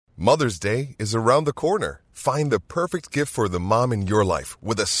Mother's Day is around the corner. Find the perfect gift for the mom in your life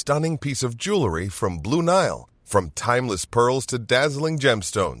with a stunning piece of jewelry from Blue Nile. From timeless pearls to dazzling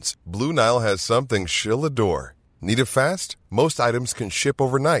gemstones, Blue Nile has something she'll adore. Need it fast? Most items can ship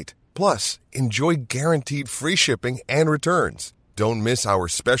overnight. Plus, enjoy guaranteed free shipping and returns. Don't miss our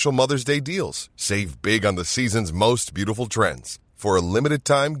special Mother's Day deals. Save big on the season's most beautiful trends. For a limited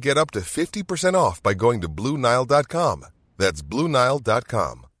time, get up to 50% off by going to BlueNile.com. That's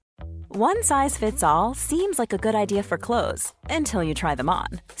BlueNile.com. One size fits all seems like a good idea for clothes until you try them on.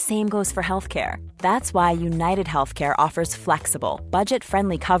 Same goes for healthcare. That's why United Healthcare offers flexible,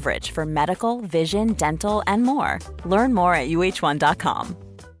 budget-friendly coverage for medical, vision, dental, and more. Learn more at UH1.com.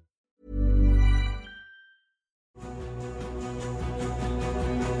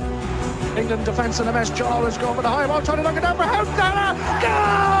 England defence in a mess. Jarl is going for the high ball, trying to knock it down for Houghton.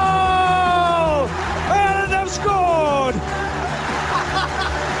 Goal! And they've scored!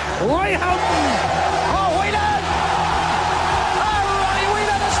 Roy Houghton! Oh, Whelan! Oh, Ronnie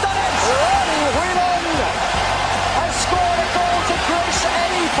Whelan has done it! Ronnie Whelan has scored a goal to grace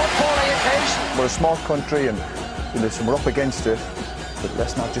any footballing occasion. We're a small country and listen, we're up against it, but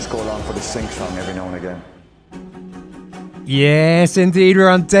let's not just go along for the sing-song every now and again. Yes, indeed. We're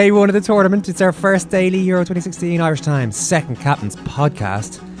on day one of the tournament. It's our first daily Euro 2016 Irish Times second captain's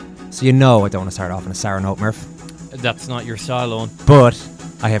podcast. So you know I don't want to start off on a sour note, Murph. That's not your style, Owen. But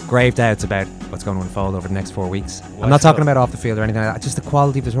I have grave doubts about what's going to unfold over the next 4 weeks. I'm not talking about off the field or anything like that. Just the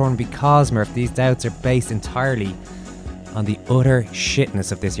quality of the tournament because, Murph, these doubts are based entirely on the utter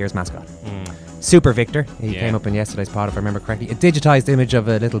shitness of this year's mascot. Super Victor. He came up in yesterday's pod, if I remember correctly. A digitised image of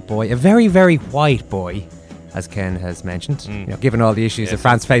a little boy, a very, very white boy, as Ken has mentioned. You know, given all the issues that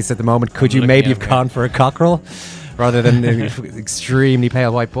France face at the moment, could you maybe have gone for a cockerel rather than an extremely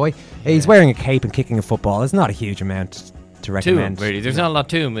pale white boy? He's wearing a cape and kicking a football. It's not a huge amount to recommend. To him, really. There's not a lot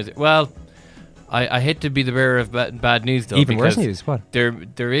to him, is it? Well, I hate to be the bearer of bad news, though. Even worse news, what?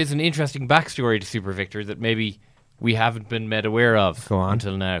 There is an interesting backstory to Super Victor that maybe we haven't been made aware of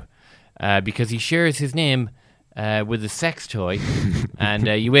until now. Because he shares his name with a sex toy, and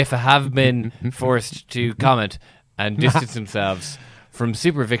UEFA have been forced to comment and distance themselves from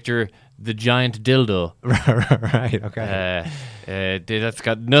Super Victor, the giant dildo. Right, okay. That's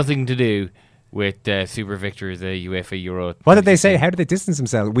got nothing to do with Super Victor, the UEFA Euro. What did they say? How did they distance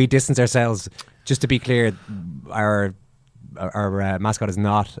themselves? We distance ourselves. Just to be clear, our mascot is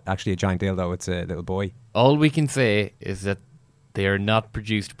not actually a giant dildo, it's a little boy. All we can say is that they are not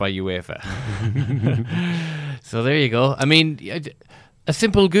produced by UEFA. So there you go. I mean, a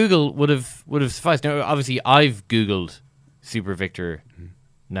simple Google would have sufficed. Now, obviously, I've Googled Super Victor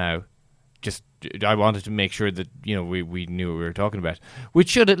now. Just I wanted to make sure that we knew what we were talking about, which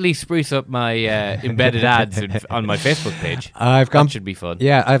should at least spruce up my embedded ads on my Facebook page. That should be fun.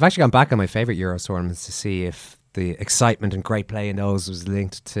 Yeah, I've actually gone back on my favourite Euro tournaments to see if the excitement and great play in those was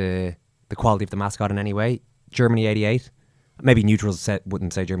linked to the quality of the mascot in any way. Germany '88. Maybe neutrals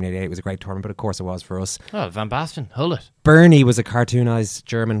wouldn't say Germany '88 was a great tournament, but of course it was for us. Oh, Van Basten, hold it. Bernie was a cartoonised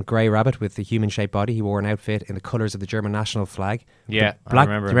German grey rabbit with a human-shaped body. He wore an outfit in the colours of the German national flag. Yeah, I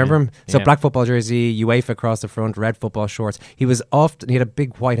remember. Do you remember him? So Yeah. black football jersey, UEFA across the front, red football shorts. He had a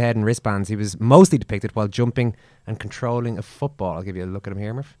big white head and wristbands. He was mostly depicted while jumping and controlling a football. I'll give you a look at him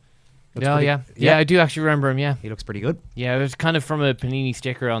here, Murph. Yeah, I do actually remember him, yeah. He looks pretty good. Yeah, it was kind of from a Panini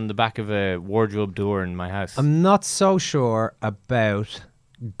sticker on the back of a wardrobe door in my house. I'm not so sure about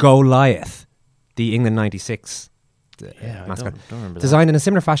Goliath, the England 96 mascot. Don't remember that. Designed in a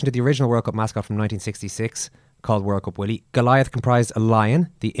similar fashion to the original World Cup mascot from 1966, called World Cup Willie, Goliath comprised a lion,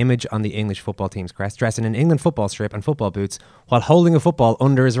 the image on the English football team's crest, dressed in an England football strip and football boots, while holding a football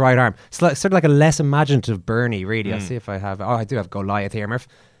under his right arm. Sort of like a less imaginative Bernie, really. I'll see if I have... Oh, I do have Goliath here, Murph.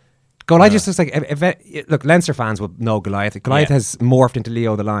 Goliath just looks like... look, Leinster fans will know Goliath. Goliath has morphed into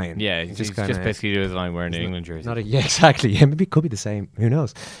Leo the Lion. Yeah, he's just basically Leo the Lion wearing an England jersey. Yeah, exactly. Yeah, maybe it could be the same. Who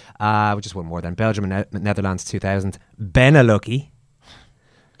knows? Just one more then. Belgium and Netherlands 2000. Benelucky.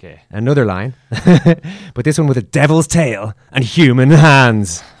 Okay. Another lion. But this one with a devil's tail and human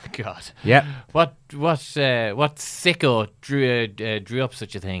hands. God. Yep. What sicko drew up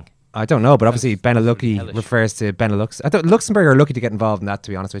such a thing? I don't know, but obviously Benelucky refers to Benelux. I thought Luxembourg are lucky to get involved in that, to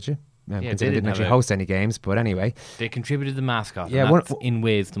be honest with you. They didn't actually host any games, but anyway. They contributed the mascot, yeah, and that's in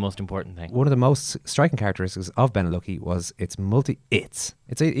ways the most important thing. One of the most striking characteristics of Benelucky was its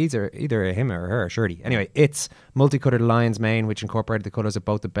either a him or her, surely. Anyway, its multicoloured lion's mane, which incorporated the colours of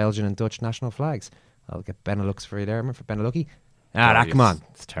both the Belgian and Dutch national flags. I'll get Benelux for you there, for Benelucky. Come on.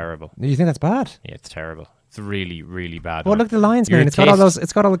 It's terrible. You think that's bad? Yeah, it's terrible. It's a really, really bad Oh, one. look, the Lions, Your man. It's got all those.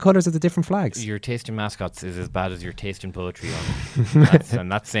 It's got all the colours of the different flags. Your taste in mascots is as bad as your taste in poetry.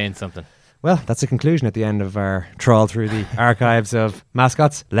 And that's saying something. Well, that's the conclusion at the end of our trawl through the archives of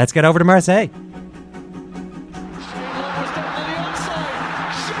mascots. Let's get over to Marseille.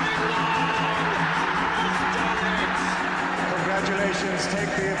 Congratulations, take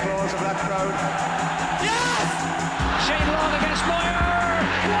the applause of that crowd. Shane Long against Meyer.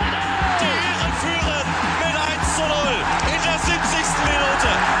 Die Iren führen mit 1:0 in der 70.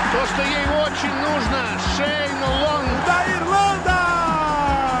 Minute. То, что ей очень нужно, Шейн Лонг. Да, Ирланда!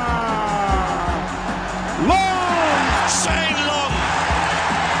 Long! Shane Long.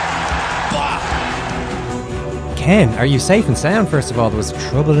 Bah. Ken, are you safe and sound? First of all, there was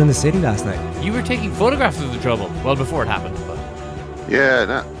trouble in the city last night. You were taking photographs of the trouble. Well, before it happened. But. Yeah,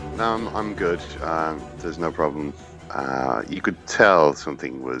 no, I'm good. There's no problem. You could tell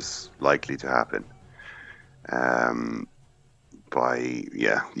something was likely to happen.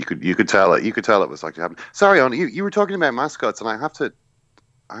 You could tell it. You could tell it was likely to happen. Sorry, Owen, you were talking about mascots, and I have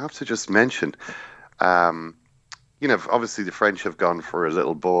to just mention. Obviously the French have gone for a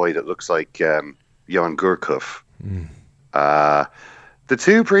little boy that looks like Johan Gourcuff. The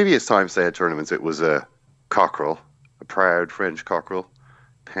two previous times they had tournaments, it was a cockerel, a proud French cockerel,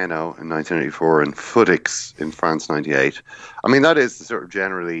 Penaud in 1984 and Footix in France 98. I mean, that is the sort of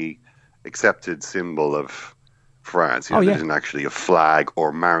generally accepted symbol of France. There isn't actually a flag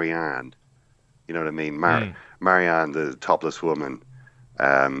or Marianne. You know what I mean? Marianne, the topless woman,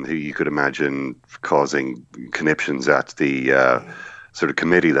 who you could imagine causing conniptions at the sort of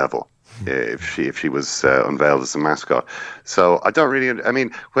committee level if she was unveiled as a mascot. So I don't really. I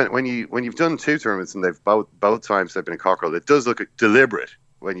mean, when you've done two tournaments and they've both times they've been a cockerel, it does look deliberate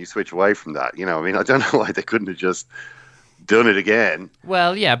when you switch away from that. You know, I mean, I don't know why they couldn't have just done it again.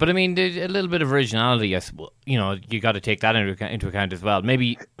 Well, yeah, but I mean, a little bit of originality. I suppose, you got to take that into account as well.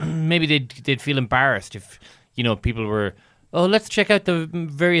 Maybe they'd feel embarrassed if people were. Oh, let's check out the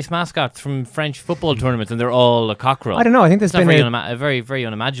various mascots from French football tournaments, and they're all a cockerel. I don't know. I think there's been very, very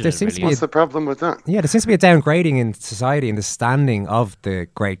unimaginative. Seems to be What's the problem with that? Yeah, there seems to be a downgrading in society in the standing of the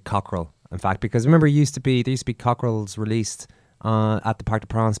great cockerel. In fact, because remember, there used to be cockerels released at the Parc des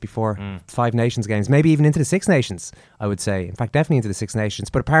Princes before Five Nations games, maybe even into the Six Nations. I would say, in fact, definitely into the Six Nations.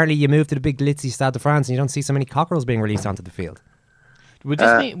 But apparently, you move to the big glitzy Stade de France, and you don't see so many cockerels being released onto the field. Would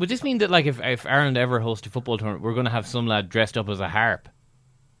this mean that, like, if Ireland ever hosts a football tournament, we're going to have some lad dressed up as a harp?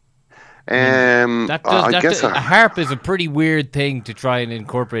 I guess a harp is a pretty weird thing to try and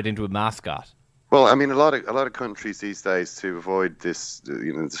incorporate into a mascot. Well, I mean, a lot of countries these days, to avoid this,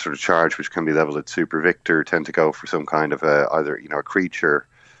 the sort of charge which can be leveled at Super Victor, tend to go for some kind of either a creature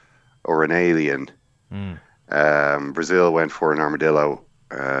or an alien. Brazil went for an armadillo.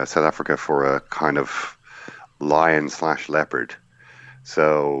 South Africa for a kind of lion/leopard.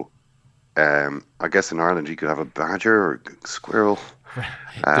 So, I guess in Ireland you could have a badger or a squirrel. The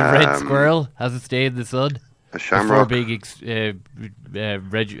red squirrel has it stayed in the sun? A shamrock. Before being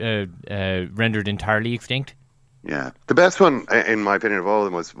rendered entirely extinct. Yeah, the best one, in my opinion, of all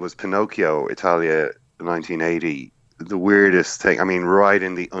of them was Pinocchio, Italia, 1980. The weirdest thing. I mean, right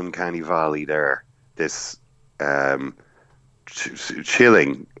in the uncanny valley there. This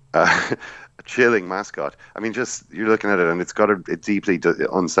chilling mascot. I mean, just you're looking at it, and it's got a deeply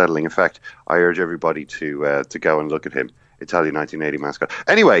unsettling effect. I urge everybody to go and look at him. Italia 1980 mascot.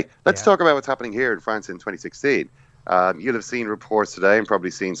 Anyway, let's talk about what's happening here in France in 2016. You'll have seen reports today and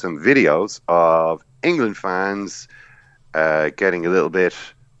probably seen some videos of England fans getting a little bit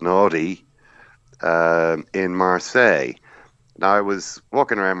naughty in Marseille. Now, I was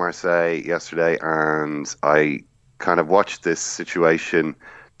walking around Marseille yesterday and I kind of watched this situation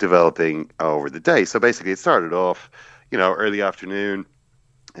developing over the day. So basically it started off, early afternoon.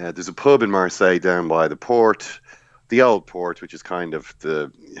 There's a pub in Marseille down by the port, the old port, which is kind of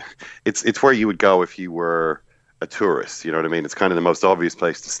it's where you would go if you were a tourist. You know what I mean? It's kind of the most obvious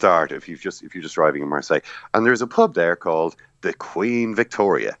place to start if you're just driving in Marseille. And there's a pub there called the Queen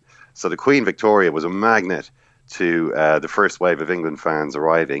Victoria. So the Queen Victoria was a magnet to the first wave of England fans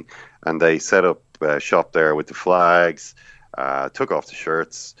arriving, and they set up shop there with the flags, took off the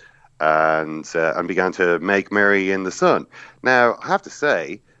shirts, and began to make merry in the sun. Now, I have to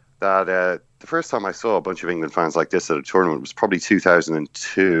say that the first time I saw a bunch of England fans like this at a tournament was probably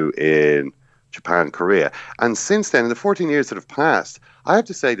 2002 in Japan, Korea. And since then, in the 14 years that have passed, I have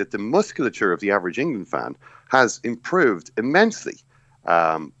to say that the musculature of the average England fan has improved immensely.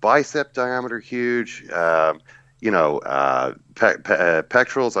 Bicep diameter huge,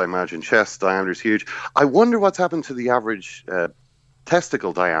 pectorals, I imagine chest diameter is huge. I wonder what's happened to the average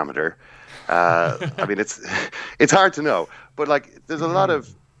testicle diameter. I mean, it's hard to know, but like there's a lot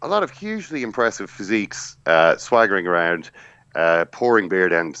of hugely impressive physiques swaggering around, pouring beer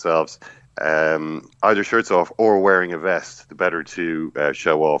down themselves, either shirts off or wearing a vest, the better to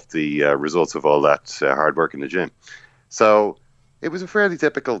show off the results of all that hard work in the gym. So it was a fairly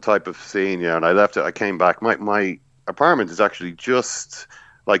typical type of scene, and I left it. I came back. My apartment is actually just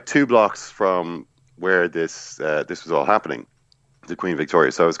like 2 blocks from where this was all happening, the Queen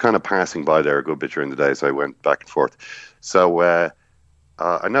Victoria. So I was kind of passing by there a good bit during the day, so I went back and forth. So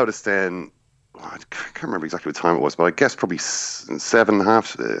I noticed then, I can't remember exactly what time it was, but I guess probably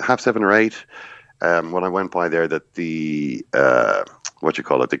half 7 or 8, when I went by there, that the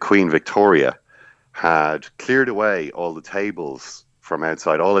the Queen Victoria had cleared away all the tables from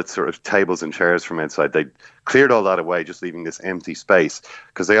outside, all its sort of tables and chairs from outside. They cleared all that away, just leaving this empty space,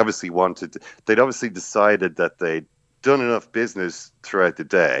 because they'd obviously decided that they'd done enough business throughout the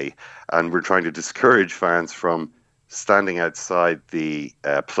day and were trying to discourage fans from standing outside the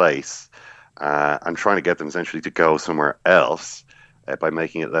place and trying to get them essentially to go somewhere else by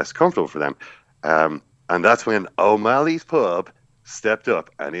making it less comfortable for them. And that's when O'Malley's Pub stepped up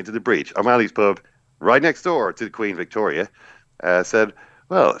and into the breach. O'Malley's Pub, right next door to the Queen Victoria, said,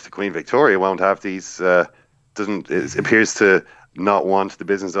 well, if the Queen Victoria won't have these, it appears to not want the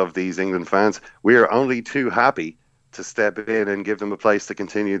business of these England fans, we are only too happy to step in and give them a place to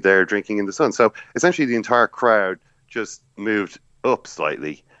continue their drinking in the sun. So essentially the entire crowd just moved up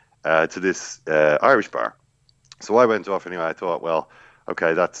slightly to this Irish bar. So I went off anyway. I thought, well,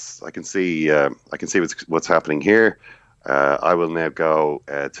 okay, I can see what's happening here. I will now go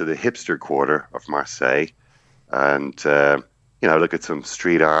to the hipster quarter of Marseille and look at some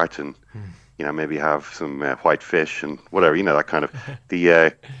street art and maybe have some white fish and whatever, that kind of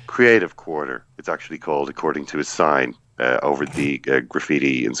the creative quarter. It's actually called, according to a sign over the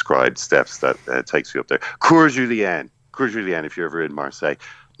graffiti inscribed steps that takes you up there. Cours Julien, if you're ever in Marseille.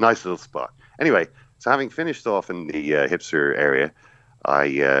 Nice little spot. Anyway, so having finished off in the hipster area,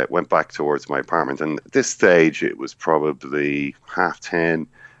 I went back towards my apartment, and at this stage it was probably 10:30,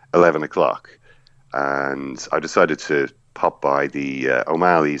 11 o'clock, and I decided to pop by the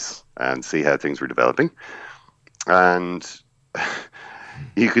O'Malley's and see how things were developing. And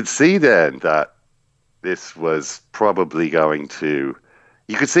you could see then that this was probably you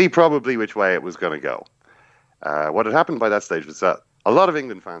could see probably which way it was going to go. What had happened by that stage was that a lot of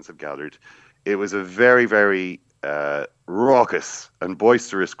England fans had gathered. It was a very, very raucous and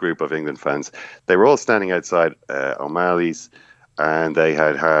boisterous group of England fans. They were all standing outside O'Malley's, and they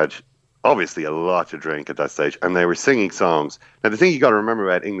had obviously a lot to drink at that stage, and they were singing songs. Now, the thing you got to remember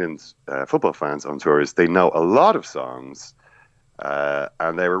about England's football fans on tour is they know a lot of songs,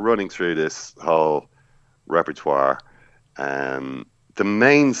 and they were running through this whole repertoire. The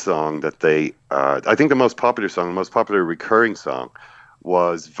main song that I think the most popular recurring song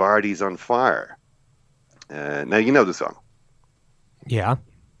was Vardy's on Fire. Now, you know the song. Yeah.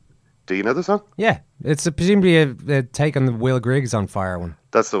 Do you know the song? Yeah. It's presumably a take on the Will Griggs on Fire one.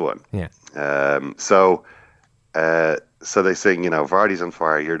 That's the one. Yeah. So they sing, Vardy's on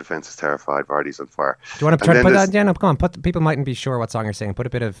fire, your defence is terrified, Vardy's on fire. Do you want to try to put that again? No, come on. People mightn't be sure what song you're singing. Put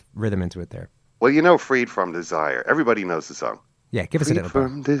a bit of rhythm into it there. Well, Freed from Desire. Everybody knows the song. Yeah, give us a little bit. Freed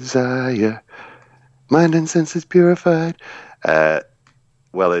from desire, mind and senses purified.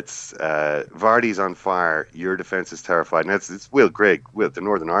 Well, it's Vardy's on fire, your defence is terrified. And it's Will Grigg, the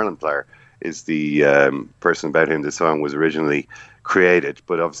Northern Ireland player, is the person about whom the song was originally created,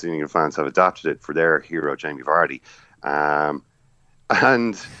 but obviously England fans have adapted it for their hero, Jamie Vardy.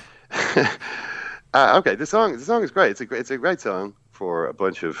 Okay, the song is great. It's a great song for a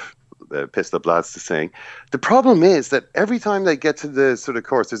bunch of pissed up lads to sing. The problem is that every time they get to the sort of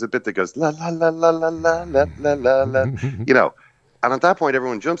chorus, there's a bit that goes la la la la la la la la la la, and at that point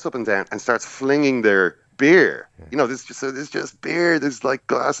everyone jumps up and down and starts flinging their beer. There's just beer. There's like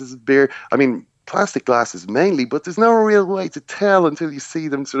glasses of beer. I mean, plastic glasses mainly, but there's no real way to tell until you see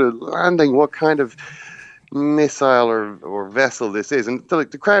them sort of landing what kind of missile or vessel this is. And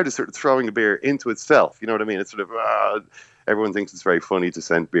the crowd is sort of throwing the beer into itself. You know what I mean? It's sort of everyone thinks it's very funny to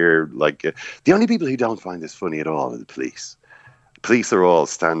send beer. The only people who don't find this funny at all are the police. The police are all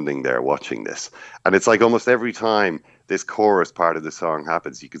standing there watching this, and it's like almost every time this chorus part of the song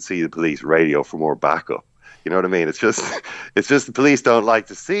happens, you can see the police radio for more backup. You know what I mean? It's just the police don't like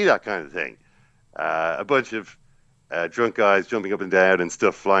to see that kind of thing. A bunch of drunk guys jumping up and down and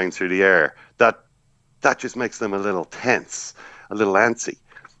stuff flying through the air. That just makes them a little tense, a little antsy.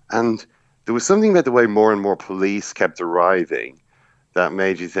 And there was something about the way more and more police kept arriving that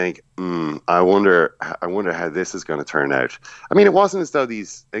made you think, I wonder how this is going to turn out. I mean, it wasn't as though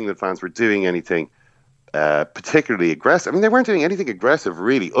these England fans were doing anything particularly aggressive. I mean, they weren't doing anything aggressive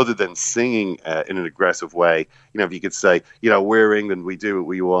really, other than singing in an aggressive way. If you could say, we're England, we do what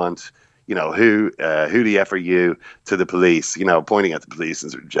we want. Who the F are you, to the police? Pointing at the police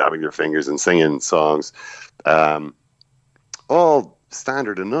and sort of jabbing their fingers and singing songs. All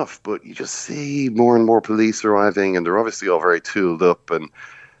standard enough, but you just see more and more police arriving, and they're obviously all very tooled up. And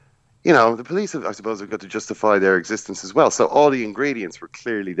the police, I suppose, have got to justify their existence as well. So all the ingredients were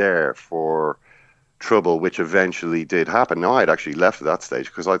clearly there for trouble, which eventually did happen. Now, I'd actually left at that stage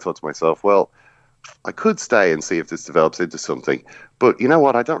because I thought to myself, well, I could stay and see if this develops into something. But you know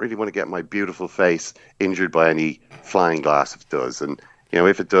what? I don't really want to get my beautiful face injured by any flying glass if it does. And,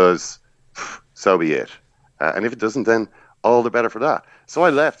 if it does, so be it. And if it doesn't, then all the better for that. So I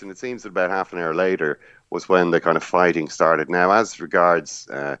left, and it seems that about half an hour later was when the kind of fighting started. Now, as regards,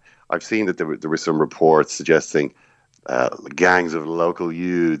 I've seen that there were some reports suggesting gangs of local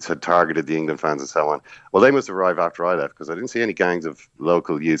youths had targeted the England fans and so on. Well, they must have arrived after I left, because I didn't see any gangs of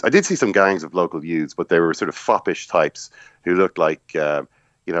local youths. I did see some gangs of local youths, but they were sort of foppish types who looked like,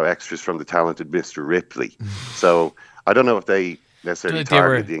 extras from the talented Mr. Ripley. So I don't know if they necessarily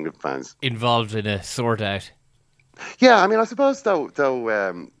targeted the England fans. Involved in a sort out. Yeah, I mean, I suppose though,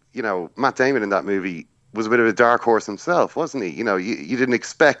 Matt Damon in that movie was a bit of a dark horse himself, wasn't he? You didn't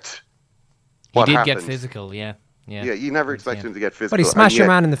expect what happened. He did get physical, yeah. Yeah, you never expected him to get physical. But he smashed your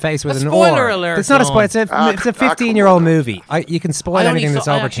man in the face with an spoiler oar. alert, it's not a spoiler. It's a 15-year-old movie. You can spoil anything that's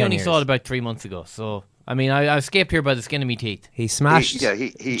over 10 years. I only saw it about 3 months ago, so I mean, I escaped here by the skin of my teeth. He smashed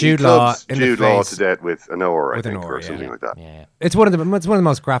Jude Law in the face to death with an oar, I think, or something like that. Yeah. It's one of the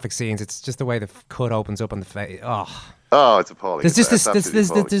most graphic scenes. It's just the way the cut opens up on the face. Oh, it's appalling. It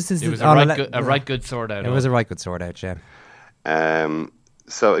was a right good sword out. It was a right good sword out, yeah.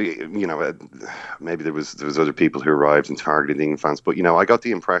 So, maybe there was other people who arrived and targeted the England fans. But, I got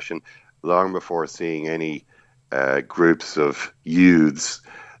the impression long before seeing any groups of youths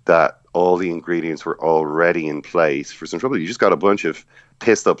that all the ingredients were already in place for some trouble. You just got a bunch of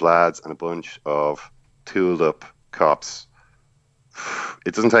pissed up lads and a bunch of tooled up cops.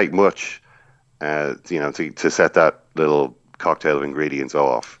 It doesn't take much, to set that little cocktail of ingredients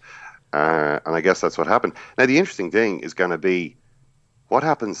off. And I guess that's what happened. Now, the interesting thing is going to be what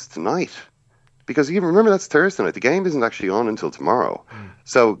happens tonight? Because you remember that's Thursday night. The game isn't actually on until tomorrow.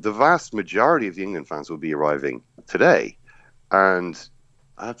 So the vast majority of the England fans will be arriving today. And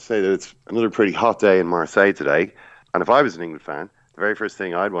I have to say that it's another pretty hot day in Marseille today. And if I was an England fan, the very first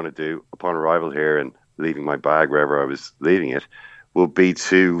thing I'd want to do upon arrival here and leaving my bag wherever I was leaving it would be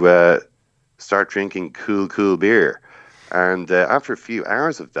to start drinking cool beer. And after a few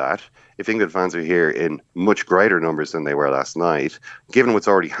hours of that, if England fans are here in much greater numbers than they were last night, given what's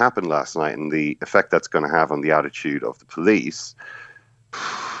already happened last night and the effect that's going to have on the attitude of the police,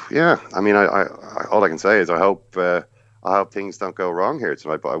 yeah, I mean, I all I can say is I hope things don't go wrong here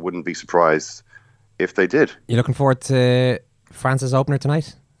tonight, but I wouldn't be surprised if they did. You looking forward to France's opener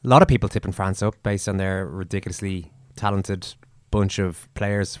tonight? A lot of people tipping France up based on their ridiculously talented bunch of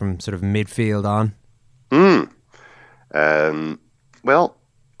players from sort of midfield on. Well,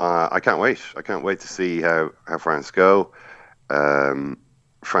 I can't wait. I can't wait to see how France go.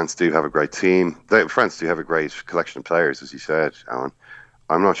 France do have a great team. France do have a great collection of players, as you said, Alan.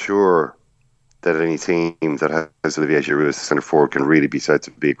 I'm not sure that any team that has Olivier Giroud as the centre forward can really be said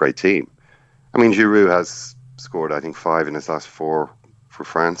to be a great team. I mean, Giroud has scored, I think, 5 in his last 4 for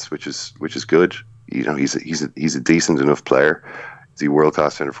France, which is good. He's a decent enough player. Is he world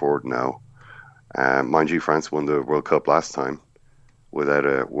class centre forward? No. Mind you, France won the World Cup last time without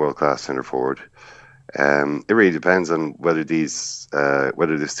a world class centre forward. It really depends on whether this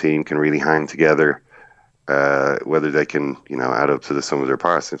team can really hang together, whether they can add up to the sum of their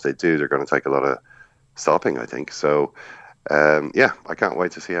parts. If they do, they're going to take a lot of stopping, I think. So I can't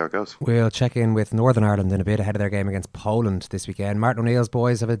wait to see how it goes. We'll check in with Northern Ireland in a bit ahead of their game against Poland this weekend. Martin O'Neill's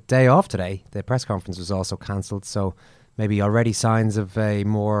boys have a day off today. The press conference was also cancelled, so maybe already signs of a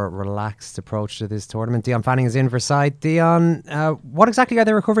more relaxed approach to this tournament. Dion Fanning is in for side. Dion, what exactly are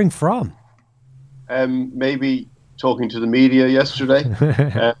they recovering from? Maybe talking to the media yesterday.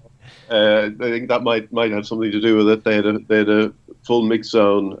 I think that might have something to do with it. They had a full mix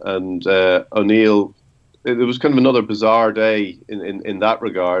zone, and O'Neill. It was kind of another bizarre day in that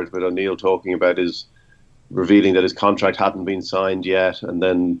regard, with O'Neill talking about revealing that his contract hadn't been signed yet, and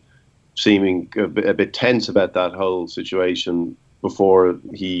then seeming a bit tense about that whole situation before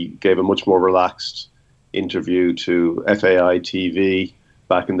he gave a much more relaxed interview to FAI TV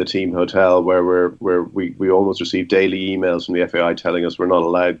back in the team hotel, where we almost received daily emails from the FAI telling us we're not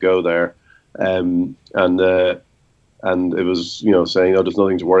allowed to go there, and it was saying, oh, there's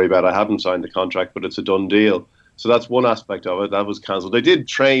nothing to worry about. I haven't signed the contract, but it's a done deal. So that's one aspect of it that was cancelled. They did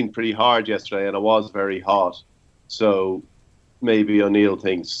train pretty hard yesterday, and it was very hot. So maybe O'Neill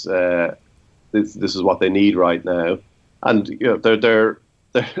thinks this is what they need right now, and they're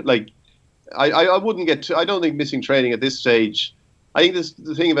like, I wouldn't get I don't think missing training at this stage. I think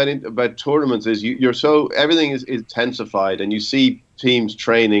the thing about tournaments is you're so everything is intensified, and you see teams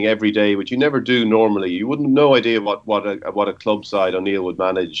training every day, which you never do normally. You wouldn't no idea what a club side O'Neill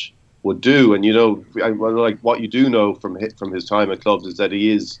would do, and like what you do know from his time at clubs is that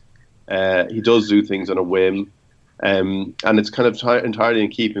he does do things on a whim. And it's kind of entirely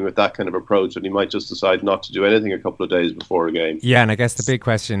in keeping with that kind of approach, and he might just decide not to do anything a couple of days before a game. Yeah, and I guess the big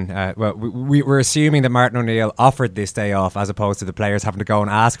question, we're assuming that Martin O'Neill offered this day off as opposed to the players having to go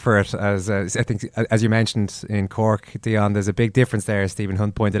and ask for it. As I think, as you mentioned in Cork, Dion, there's a big difference there. Stephen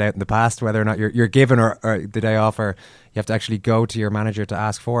Hunt pointed out in the past whether or not you're given or the day off, or you have to actually go to your manager to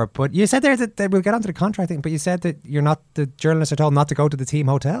ask for it. But you said there that we'll get onto the contract thing, but you said that the journalists are told not to go to the team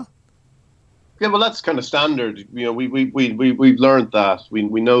hotel. Yeah, well, that's kind of standard. We've learned that.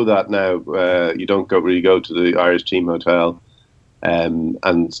 We know that now. You don't really go to the Irish team hotel, and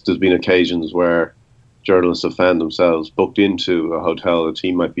there's been occasions where journalists have found themselves booked into a hotel a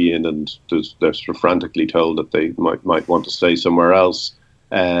team might be in, and they're sort of frantically told that they might want to stay somewhere else.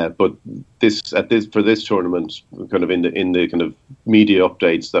 But for this tournament, kind of in the kind of media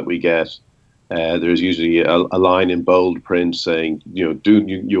updates that we get. There's usually a line in bold print saying, you're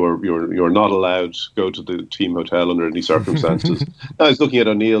not allowed to go to the team hotel under any circumstances. I was looking at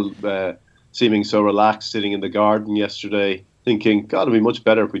O'Neill seeming so relaxed, sitting in the garden yesterday, thinking, God, it'd be much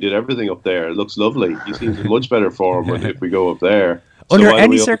better if we did everything up there. It looks lovely. He seems in much better form if we go up there. Under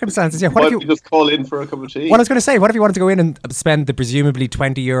any circumstances, why don't you just call in for a cup of tea? What I was going to say, what if you wanted to go in and spend the presumably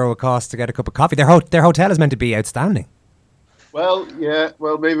 €20 a cost to get a cup of coffee? Their hotel is meant to be outstanding. Well, yeah.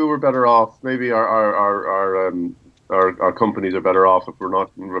 Well, maybe we're better off. Maybe our companies are better off if we're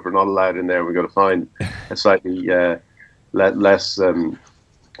not allowed in there. We've got to find a slightly less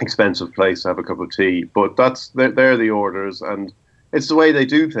expensive place to have a cup of tea. But they're the orders, and it's the way they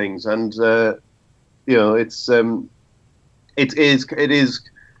do things. And it's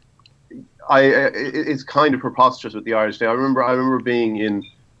kind of preposterous with the Irish Day. I remember being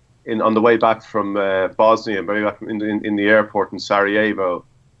on the way back from Bosnia, very back in the airport in Sarajevo,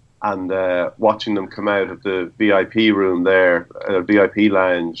 and watching them come out of the VIP room there, VIP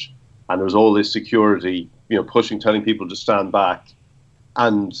lounge, and there was all this security, telling people to stand back,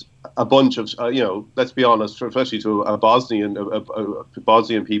 and a bunch of, let's be honest, especially to a Bosnian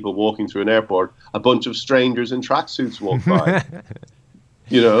people walking through an airport, a bunch of strangers in tracksuits walked by,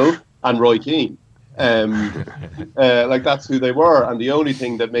 and Roy Keane. Like that's who they were, and the only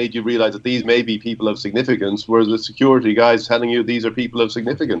thing that made you realise that these may be people of significance were the security guys telling you these are people of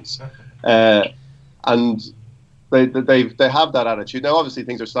significance, and they have that attitude. Now, obviously,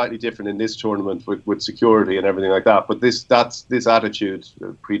 things are slightly different in this tournament with security and everything like that, but this attitude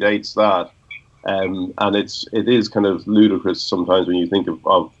predates that, and it is kind of ludicrous sometimes when you think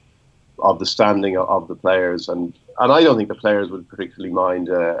of the standing of the players, and I don't think the players would particularly mind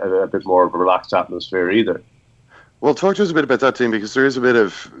a bit more of a relaxed atmosphere either. Well, talk to us a bit about that team, because there is a bit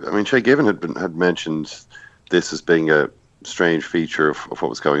of, Shay Given had mentioned this as being a strange feature of what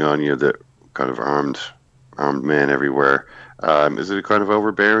was going on, the kind of armed men everywhere. Is it a kind of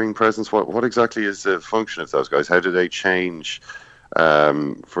overbearing presence? What exactly is the function of those guys? How do they change?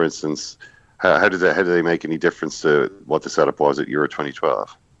 For instance, how do they make any difference to what the setup was at Euro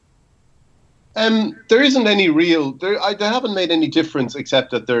 2012? There isn't any real. They haven't made any difference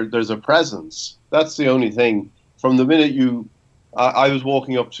except that there's a presence. That's the only thing. From the minute I was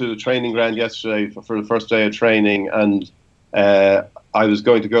walking up to the training ground yesterday for the first day of training, and I was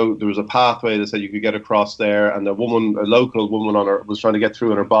going to go. There was a pathway that said you could get across there, and a local woman was trying to get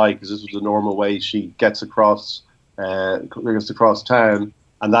through on her bike, because this was the normal way she gets across town.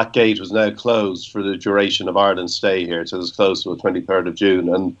 And that gate was now closed for the duration of Ireland's stay here. So it was closed till the 23rd of June,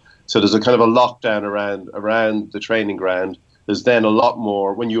 and so there's a kind of a lockdown around the training ground. There's then a lot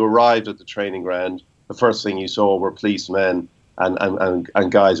more. When you arrived at the training ground, the first thing you saw were policemen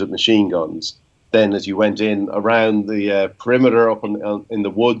and guys with machine guns. Then as you went in around the perimeter up in the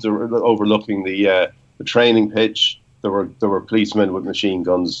woods overlooking the training pitch, there were policemen with machine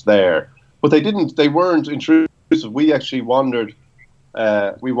guns there. But they weren't intrusive. We actually wandered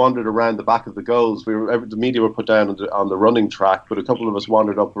around the back of the goals. The media were put down on the running track, but a couple of us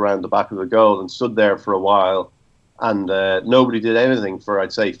wandered up around the back of the goal and stood there for a while and nobody did anything for,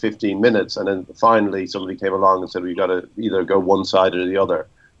 I'd say, 15 minutes, and then finally somebody came along and said, "We've got to either go one side or the other."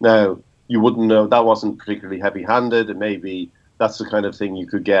 Now, you wouldn't know, that wasn't particularly heavy-handed, and maybe that's the kind of thing you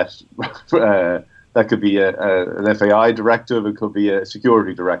could get. That could be an FAI directive, it could be a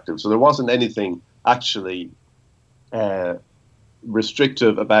security directive. So there wasn't anything actually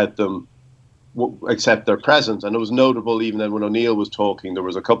restrictive about them except their presence. And it was notable even then when O'Neill was talking, there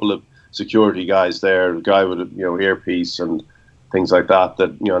was a couple of security guys there, a guy with a earpiece and things like that,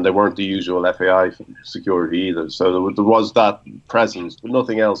 and they weren't the usual FAI security either. So there was that presence, but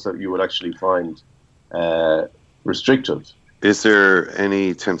nothing else that you would actually find restrictive. Is there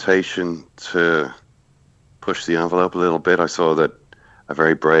any temptation to push the envelope a little bit? I saw that a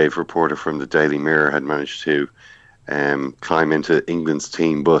very brave reporter from the Daily Mirror had managed to climb into England's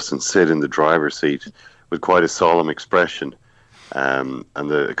team bus and sit in the driver's seat with quite a solemn expression. And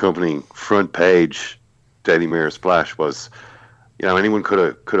the accompanying front page Daily Mirror splash was, anyone could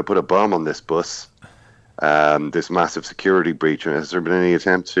have put a bomb on this bus. This massive security breach. Has there been any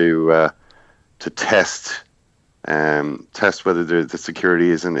attempt to test whether the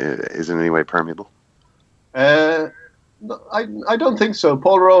security is in any way permeable? I don't think so.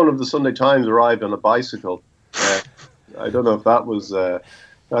 Paul Rowan of the Sunday Times arrived on a bicycle. I don't know if that was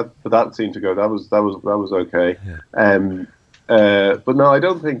that seemed to go. That was okay. Yeah. But no, I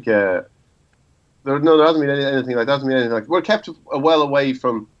don't think there hasn't been anything like that. We're kept well away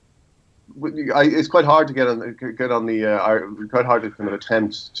from. It's quite hard to get on the quite hard to kind of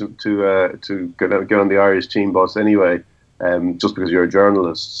attempt to get on the Irish team bus anyway, just because you're a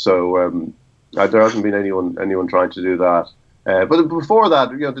journalist. So there hasn't been anyone trying to do that. But before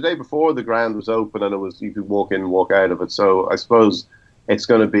that, the day before, the ground was open and you could walk in and walk out of it. So I suppose it's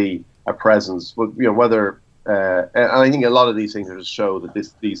going to be a presence. But whether and I think a lot of these things are to show that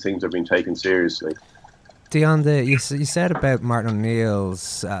these things are being taken seriously. Dion, you said about Martin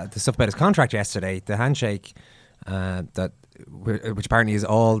O'Neill's the stuff about his contract yesterday, the handshake, which apparently is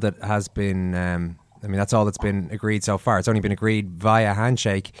all that has been. That's all that's been agreed so far. It's only been agreed via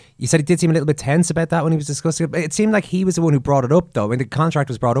handshake. You said he did seem a little bit tense about that when he was discussing it. It seemed like he was the one who brought it up, though. The contract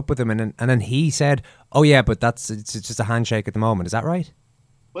was brought up with him, and then he said, "Oh yeah, but it's just a handshake at the moment." Is that right?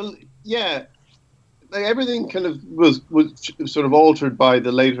 Well, yeah. Everything kind of was sort of altered by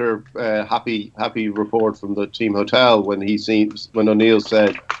the later happy report from the team hotel when O'Neill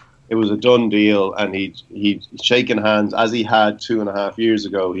said it was a done deal and he'd shaken hands as he had 2.5 years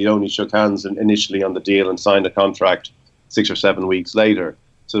ago. He only shook hands initially on the deal and signed a contract 6 or 7 weeks later.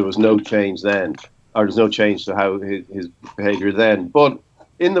 So there was no change then, or there's no change to how his behaviour then. But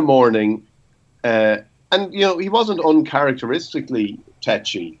in the morning, and he wasn't uncharacteristically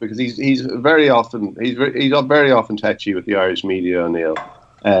tetchy, because he's very often tetchy with the Irish media, O'Neill,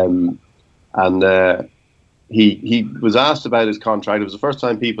 and he was asked about his contract. It was the first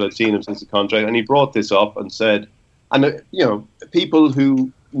time people had seen him since the contract, and he brought this up and said, and people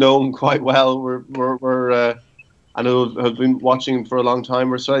who know him quite well were I know have been watching him for a long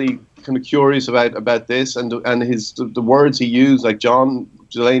time, were slightly kind of curious about this, and the words he used, like, John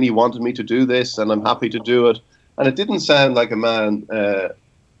Delaney wanted me to do this and I'm happy to do it. And it didn't sound like a man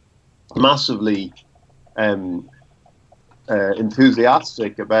massively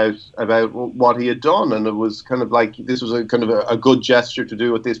enthusiastic about what he had done, and it was kind of like this was a kind of a good gesture to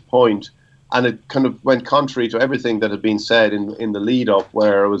do at this point, and it kind of went contrary to everything that had been said in the lead up,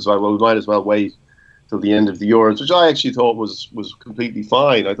 where it was like, well, we might as well wait till the end of the Euros, which I actually thought was completely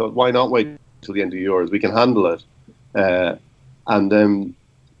fine. I thought, why not wait till the end of the Euros? We can handle it,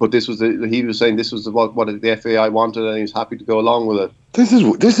 but this was he was saying this was what the FAI wanted, and he was happy to go along with it. This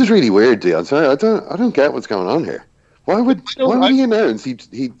is really weird, Dion. Sorry, I don't get what's going on here. Why would he announce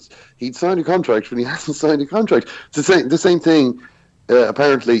he'd signed a contract when he hasn't signed a contract? The same thing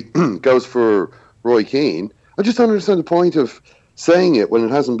apparently goes for Roy Keane. I just don't understand the point of saying it when it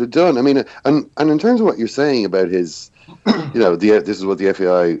hasn't been done. I mean, and in terms of what you're saying about his, this is what the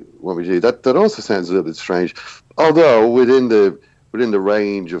FAI want me to do. That also sounds a little bit strange. Although within the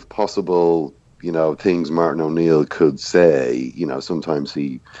range of possible, things Martin O'Neill could say, sometimes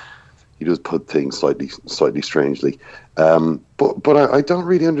he does put things slightly strangely. But I don't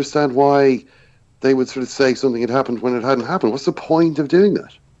really understand why they would sort of say something had happened when it hadn't happened. What's the point of doing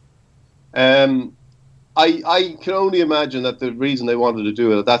that? I can only imagine that the reason they wanted to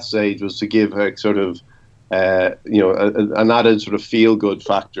do it at that stage was to give a sort of, an added sort of feel-good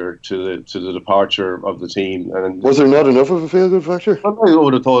factor to the departure of the team. And was there not enough of a feel-good factor? I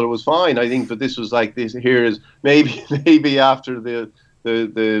would have thought it was fine. I think, but this was like this. Here is maybe after the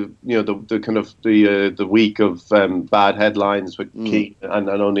the kind of the week of bad headlines with Keane and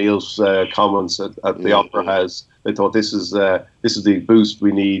O'Neill's comments at the Opera House. They thought this is the boost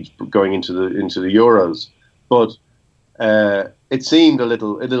we need going into the Euros, but it seemed a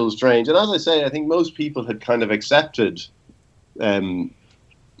little strange. And as I say, I think most people had kind of accepted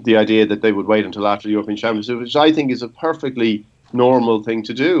the idea that they would wait until after the European Championship, which I think is a perfectly normal thing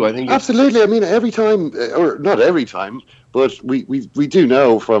to do. I think absolutely. I mean, every time, or not every time, but we do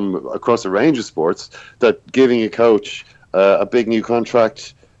know from across a range of sports that giving a coach a big new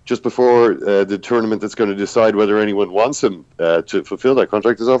contract just before the tournament that's going to decide whether anyone wants him to fulfill that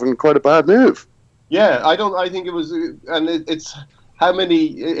contract is often quite a bad move. Yeah, I think it was, and it's how many.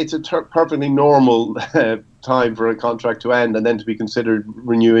 It's a perfectly normal time for a contract to end and then to be considered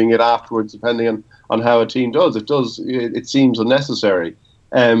renewing it afterwards, depending on how a team does. It seems unnecessary.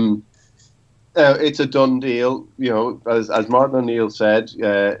 It's a done deal. As Martin O'Neill said,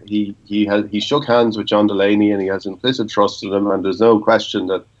 he shook hands with John Delaney and he has implicit trust in him, and there's no question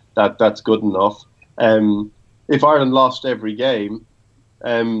that's good enough. If Ireland lost every game,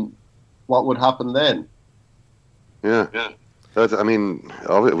 what would happen then? Yeah. I mean,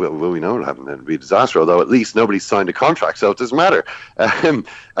 we know what happened then. It would be a disaster, although at least nobody signed a contract, so it doesn't matter.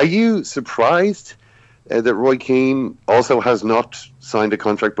 Are you surprised that Roy Keane also has not signed a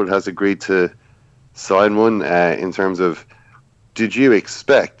contract but has agreed to sign one? In terms of, did you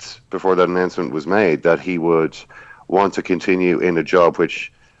expect, before that announcement was made, that he would want to continue in a job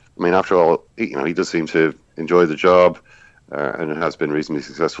which, I mean, after all, he does seem to enjoy the job, and it has been reasonably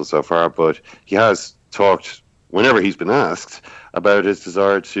successful so far, but he has talked, whenever he's been asked, about his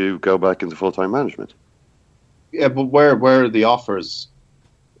desire to go back into full-time management. Yeah, but where are the offers?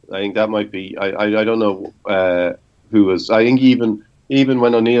 I think that might be. I don't know who was. I think even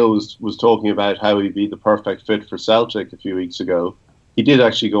when O'Neill was talking about how he'd be the perfect fit for Celtic a few weeks ago, he did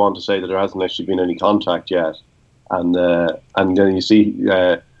actually go on to say that there hasn't actually been any contact yet, and then you see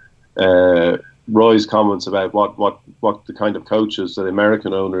Roy's comments about what the kind of coaches that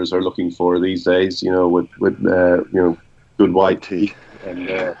American owners are looking for these days, with good white teeth and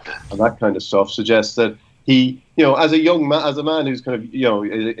that kind of stuff, suggests that he, as a man who's kind of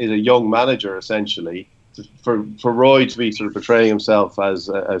is a young manager essentially, for Roy to be sort of portraying himself as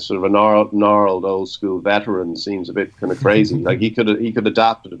a sort of a gnarled old school veteran seems a bit kind of crazy. Like he could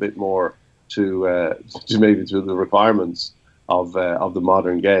adapt it a bit more to maybe to the requirements of the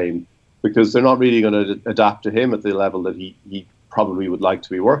modern game, because they're not really going to adapt to him at the level that he probably would like to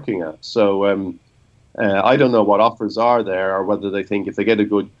be working at. So I don't know what offers are there, or whether they think if they get a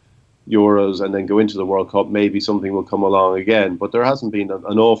good Euros and then go into the World Cup, maybe something will come along again. But there hasn't been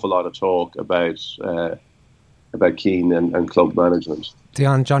an awful lot of talk about Keane and club management.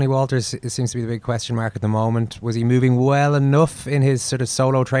 Dion, Johnny Walters seems to be the big question mark at the moment. Was he moving well enough in his sort of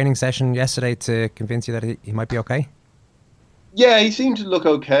solo training session yesterday to convince you that he might be okay? Yeah, he seemed to look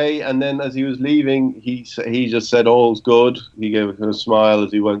okay, and then as he was leaving, he just said all's good. He gave a kind of smile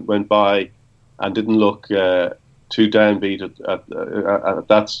as he went by, and didn't look too downbeat at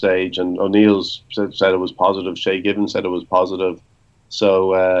that stage. And O'Neill said it was positive. Shay Given said it was positive.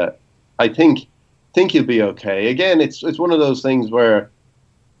 So I think he'll be okay. Again, it's one of those things where,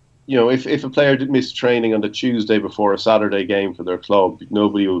 if a player did miss training on the Tuesday before a Saturday game for their club,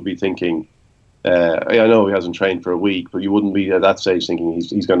 nobody would be thinking, I know he hasn't trained for a week, but you wouldn't be at that stage thinking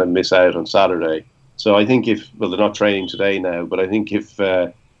he's going to miss out on Saturday. So I think they're not training today now, but I think if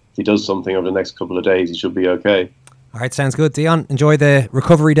he does something over the next couple of days, he should be okay. All right, sounds good. Dion, enjoy the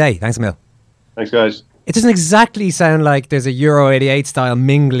recovery day. Thanks a mil. Thanks, guys. It doesn't exactly sound like there's a Euro 88 style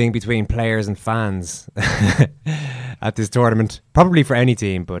mingling between players and fans at this tournament. Probably for any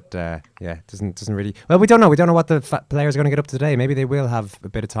team, but it doesn't really. Well, we don't know. We don't know what the players are going to get up to today. Maybe they will have a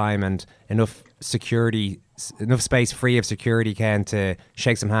bit of time and enough space free of security, Ken, to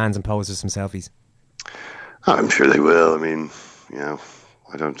shake some hands and pose with some selfies. I'm sure they will. I mean,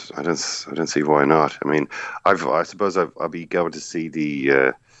 I don't see why not. I mean, I suppose I'll be going to see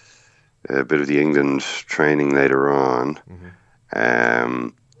the bit of the England training later on,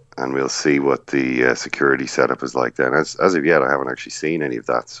 and we'll see what the security setup is like then. As of yet, I haven't actually seen any of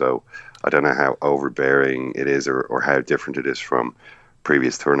that, so I don't know how overbearing it is or how different it is from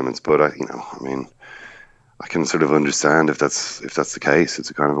previous tournaments. But I can sort of understand if that's the case. It's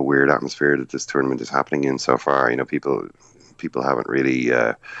a kind of a weird atmosphere that this tournament is happening in so far. People haven't really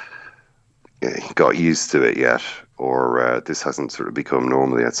got used to it yet, or this hasn't sort of become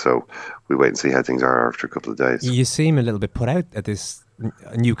normal yet. So we wait and see how things are after a couple of days. You seem a little bit put out at this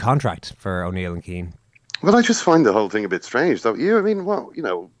new contract for O'Neill and Keane. Well, I just find the whole thing a bit strange, don't you? I mean,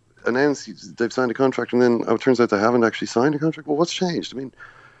 announce they've signed a contract, and then it turns out they haven't actually signed a contract. Well, what's changed? I mean,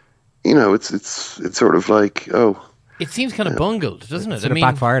 you know, it's sort of like, it seems kind of bungled, doesn't it? Sort of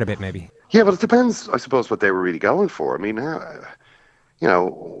backfired a bit, maybe. Yeah, but it depends, I suppose, what they were really going for. I mean, you know,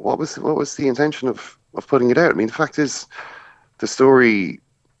 what was the intention of putting it out? I mean, the fact is, the story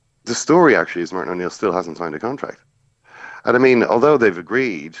actually is Martin O'Neill still hasn't signed a contract. And I mean, although they've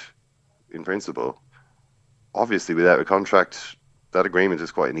agreed in principle, obviously without a contract, that agreement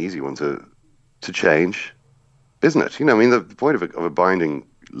is quite an easy one to change, isn't it? You know, I mean, the point of a binding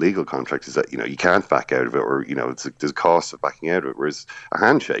legal contract is that, you know, you can't back out of it, or, you know, there's a cost of backing out of it, whereas a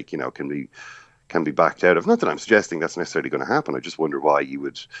handshake, you know, can be backed out of. Not that I'm suggesting that's necessarily going to happen. I just wonder why you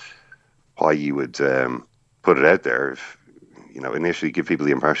would put it out there if, you know, initially give people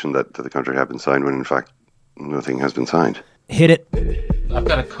the impression that the contract had been signed when in fact nothing has been signed. Hit it. I've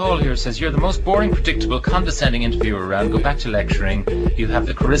got a call here that says, you're the most boring, predictable, condescending interviewer around. Go back to lecturing. You have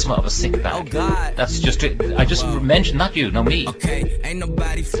the charisma of a sick bag. Oh, God. That's just it. I just mentioned, not you, no me. Okay, ain't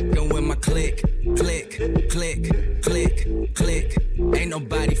nobody f***ing with my click. Click, click, click, click. Ain't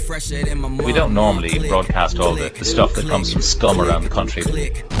nobody fresher than my mom. We don't normally broadcast all the stuff that comes from scum around the country.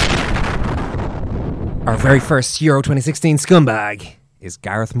 Our very first Euro 2016 scumbag is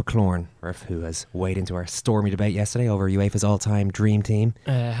Gareth McLaurin, who has weighed into our stormy debate yesterday over UEFA's all-time dream team.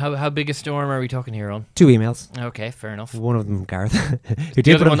 How big a storm are we talking here on? 2 emails. Okay, fair enough. One of them, Gareth.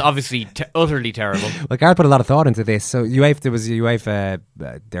 The other one, obviously, utterly terrible. Well, Gareth put a lot of thought into this. So UEFA,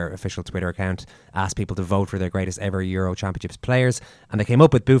 their official Twitter account, asked people to vote for their greatest ever Euro Championships players, and they came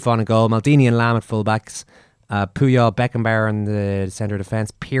up with Buffon in goal, Maldini and Lam at fullbacks, Puyol, Beckenbauer in the centre of defence,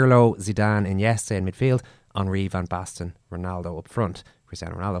 Pirlo, Zidane, Iniesta in midfield, Henry, Van Basten, Ronaldo up front,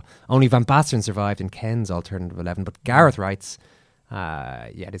 Cristiano Ronaldo. Only Van Basten survived in Ken's alternative 11, but Gareth writes,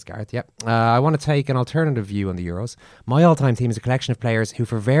 it is Gareth, yep. I want to take an alternative view on the Euros. My all-time team is a collection of players who,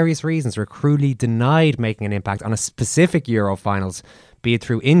 for various reasons, were cruelly denied making an impact on a specific Euro finals, be it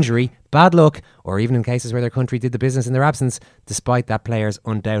through injury, bad luck, or even in cases where their country did the business in their absence, despite that player's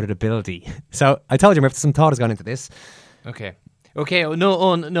undoubted ability. So, I told you, some thought has gone into this. Okay,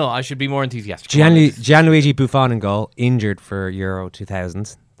 no, I should be more enthusiastic. Gianluigi Buffon in goal, injured for Euro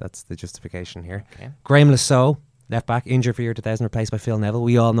 2000. That's the justification here. Okay. Graham Lasso, left back, injured for Euro 2000, replaced by Phil Neville.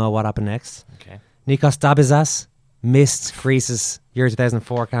 We all know what happened next. Okay. Nikos Dabizas missed Greece's Euro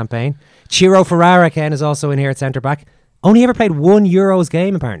 2004 campaign. Ciro Ferrara, Ken, is also in here at centre back. Only ever played one Euros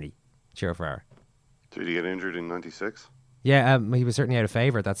game, apparently. Ciro Ferrara. Did he get injured in '96? Yeah, he was certainly out of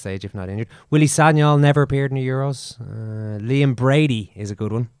favour at that stage, if not injured. Willie Sagnol never appeared in the Euros. Liam Brady is a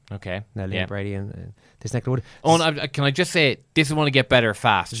good one. Okay. Now, Liam Brady and this neck of wood. Can I just say, this is going to get better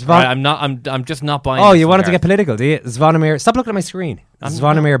fast. Right? I'm just not buying. Oh, you wanted to get political, do you? Zvonimir, stop looking at my screen.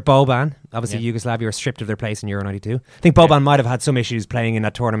 Zvonimir Boban, obviously Yugoslavia were stripped of their place in Euro 92. I think Boban might have had some issues playing in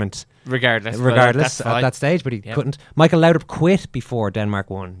that tournament. Regardless at that stage, but he couldn't. Michael Laudrup quit before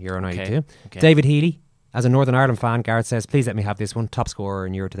Denmark won Euro 92. Okay. David Healy. As a Northern Ireland fan, Gareth says, please let me have this one. Top scorer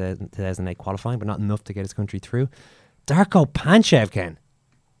in Euro 2008 qualifying, but not enough to get his country through. Darko Panchev, Ken.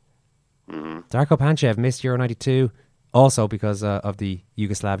 Mm-hmm. Darko Panchev missed Euro 92 also because of the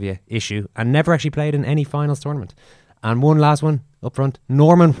Yugoslavia issue and never actually played in any finals tournament. And one last one up front,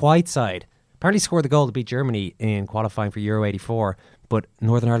 Norman Whiteside. Apparently scored the goal to beat Germany in qualifying for Euro 84, but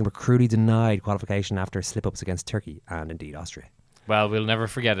Northern Ireland were cruelly denied qualification after slip-ups against Turkey and indeed Austria. Well, we'll never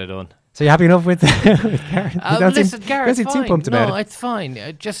forget it, Owen. So you're happy enough with Gareth? Listen, Gareth, fine. Too pumped about it's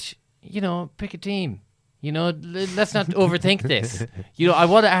fine. Just, pick a team. Let's not overthink this. I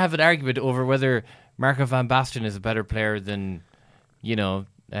want to have an argument over whether Marco van Basten is a better player than,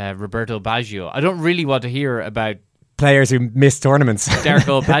 Roberto Baggio. I don't really want to hear about players who miss tournaments.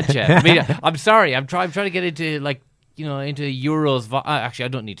 Darko Panchev. I mean, I'm sorry. I'm trying to get into into Euros. Actually, I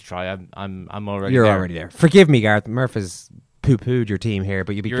don't need to try. I'm already. You're there. already there. Forgive me, Gareth. Murph has poo-pooed your team here,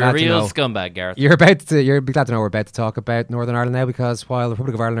 but you'd be glad to know. You're a real scumbag, Gareth. You'll be glad to know we're about to talk about Northern Ireland now, because while the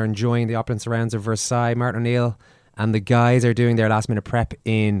Republic of Ireland are enjoying the opulent surrounds of Versailles, Martin O'Neill and the guys are doing their last-minute prep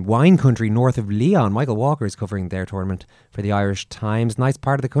in wine country north of Lyon. Michael Walker is covering their tournament for the Irish Times. Nice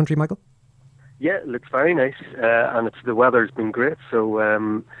part of the country, Michael? Yeah, it looks very nice, and the weather's been great, so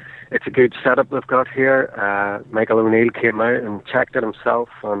it's a good setup they've got here. Michael O'Neill came out and checked it himself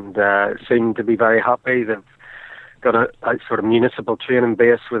and seemed to be very happy. They've got a sort of municipal training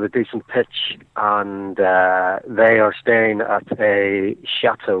base with a decent pitch, and they are staying at a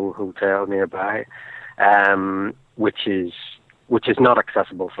chateau hotel nearby, which is not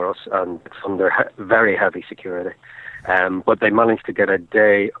accessible for us, and it's under very heavy security. But they managed to get a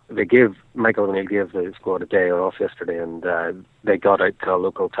day. Michael O'Neill gave the squad a day off yesterday, and they got out to a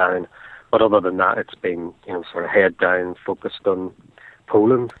local town. But other than that, it's been sort of head down, focused on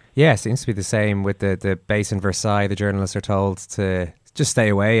Poland. Yeah, it seems to be the same with the base in Versailles. The journalists are told to just stay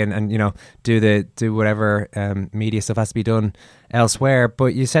away and do whatever media stuff has to be done elsewhere.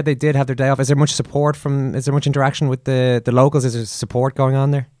 But you said they did have their day off. Is there much support is there much interaction with the locals? Is there support going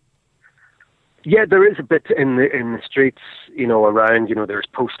on there? Yeah, there is a bit in the streets, around, there's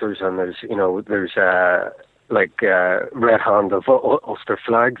posters and there's red hand of Ulster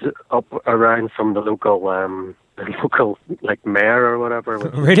flags up around from the local mayor or whatever.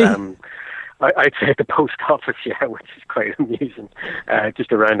 Really? I'd say the post office, yeah, which is quite amusing,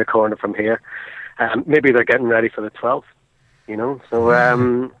 just around the corner from here. Maybe they're getting ready for the 12th, So,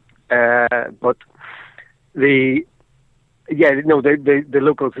 but the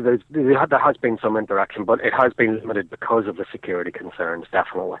locals, there has been some interaction, but it has been limited because of the security concerns,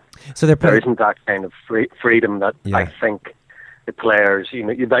 definitely. So there isn't that kind of freedom that I think the players,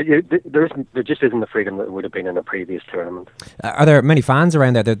 there just isn't the freedom that would have been in a previous tournament. Are there many fans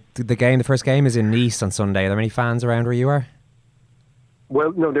around there? The first game is in Nice on Sunday. Are there many fans around where you are?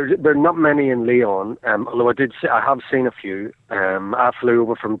 Well, no, there are not many in Lyon. Although I have seen a few. I flew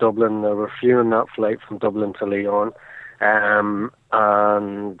over from Dublin. There were a few on that flight from Dublin to Lyon.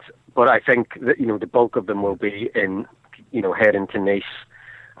 But I think that the bulk of them will be heading to Nice,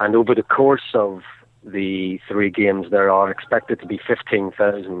 and over the course of the 3 games there are expected to be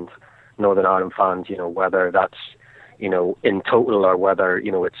 15,000 Northern Ireland fans. Whether that's in total or whether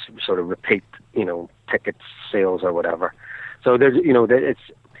it's sort of repeat ticket sales or whatever. So there's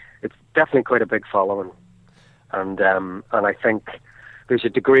it's definitely quite a big following, and I think there's a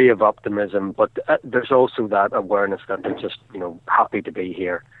degree of optimism, but there's also that awareness that they're just happy to be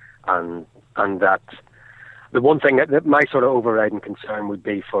here, and that the one thing that my sort of overriding concern would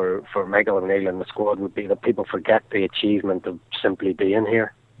be for Michael O'Neill and the squad would be that people forget the achievement of simply being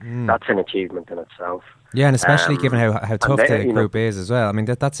here. That's an achievement in itself. Yeah, and especially given how tough the group is as well. I mean,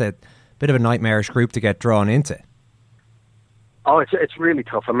 that's a bit of a nightmarish group to get drawn into. Oh, it's really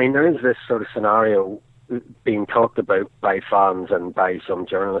tough. I mean, there is this sort of scenario being talked about by fans and by some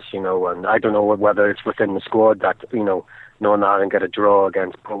journalists, and I don't know whether it's within the squad that, Northern Ireland get a draw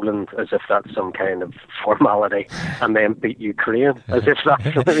against Poland as if that's some kind of formality, and then beat Ukraine as if that's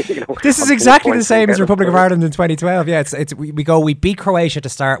This is exactly the same as Republic of Ireland in 2012. Yeah, we beat Croatia to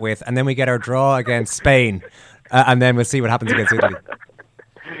start with, and then we get our draw against Spain, and then we'll see what happens against Italy.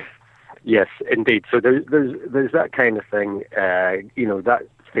 Yes, indeed. So there's that kind of thing, that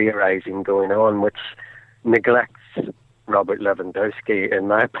theorising going on, which neglects Robert Lewandowski, in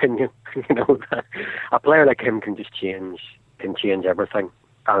my opinion. A player like him can just change everything,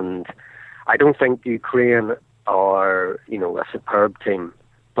 and I don't think Ukraine are a superb team,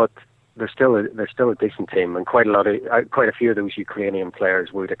 but they're still a decent team, and quite a few of those Ukrainian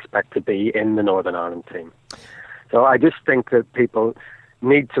players would expect to be in the Northern Ireland team. So I just think that people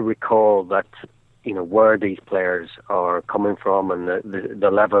need to recall that where these players are coming from and the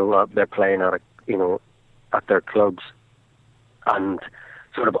level that they're playing at at their clubs, and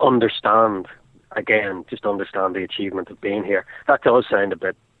sort of understand the achievement of being here. That does sound a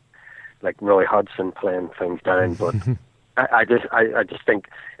bit like Roy Hodgson playing things down, but I just think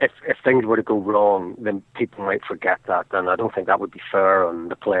if things were to go wrong, then people might forget that, and I don't think that would be fair on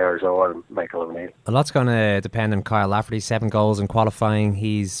the players or Michael O'Neill. A lot's going to depend on Kyle Lafferty. 7 goals in qualifying.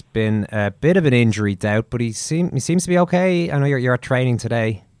 He's been a bit of an injury doubt, but he seems to be okay. I know you're at training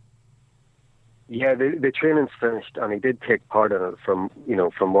today. Yeah, the training's finished, and he did take part in it from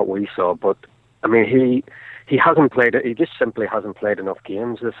what we saw. But I mean, he hasn't played it. He just simply hasn't played enough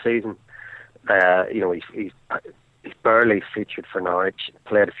games this season. He's barely featured for Norwich.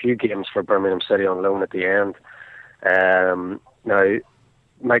 Played a few games for Birmingham City on loan at the end. Now,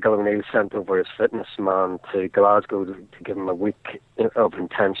 Michael O'Neill sent over his fitness man to Glasgow to give him a week of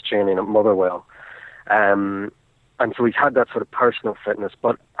intense training at Motherwell, and so he's had that sort of personal fitness.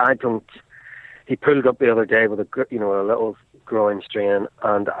 But he pulled up the other day with a little groin strain,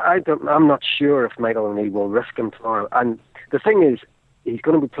 and I'm not sure if Michael O'Neill will risk him tomorrow. And the thing is, he's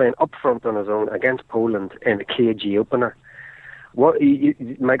going to be playing up front on his own against Poland in a KG opener.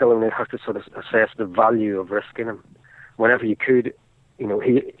 Michael O'Neill has to sort of assess the value of risking him. Whenever you could,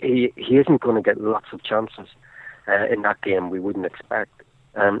 he isn't going to get lots of chances in that game. We wouldn't expect.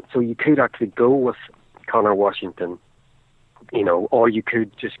 So you could actually go with Connor Washington, or you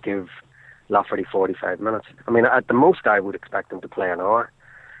could just give Lafferty 45 minutes. I mean, at the most, I would expect him to play an hour.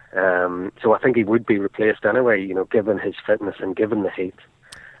 So I think he would be replaced anyway, given his fitness and given the heat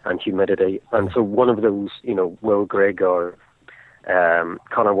and humidity. And so one of those, Will Grigg or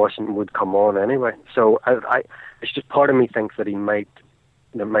Connor Washington would come on anyway. So it's just part of me thinks that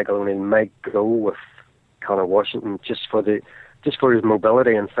Michael O'Neill might go with Connor Washington just for the just for his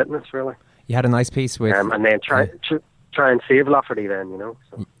mobility and fitness, really. You had a nice piece with... and then try and save Lafferty then, you know.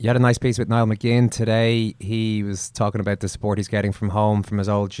 So. You had a nice piece with Niall McGinn today. He was talking about the support he's getting from home, from his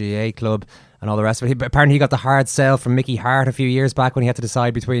old GA club and all the rest of it. Apparently he got the hard sell from Mickey Hart a few years back when he had to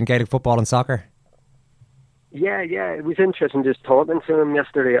decide between Gaelic football and soccer. Yeah, it was interesting just talking to him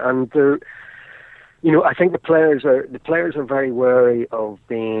yesterday, and I think the players are very wary of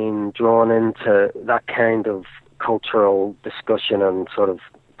being drawn into that kind of cultural discussion and sort of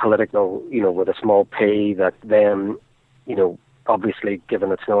political, with a small p, that then, obviously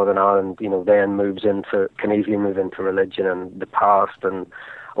given it's Northern Ireland, then can easily move into religion and the past and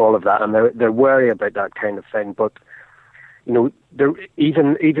all of that, and they're wary about that kind of thing. But even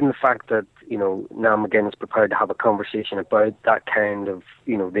the fact that Niall McGinn is prepared to have a conversation about that kind of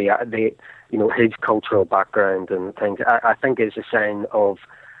his cultural background and things, I think is a sign of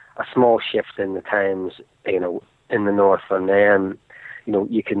a small shift in the times, in the north, and then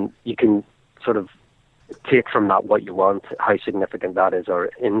you can sort of take from that what you want, how significant that is or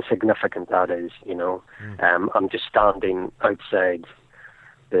insignificant that is. I'm just standing outside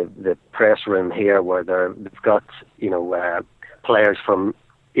the press room here where they've got players from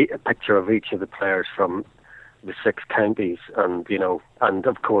a picture of each of the players from the 6 counties, and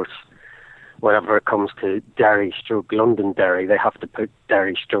of course whenever it comes to Derry/Londonderry, they have to put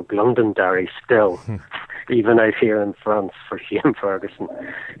Derry/Londonderry still, even out here in France for Shane Ferguson.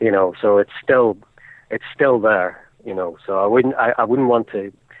 So it's still there. So I wouldn't want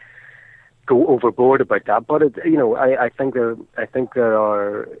to go overboard about that, but I think there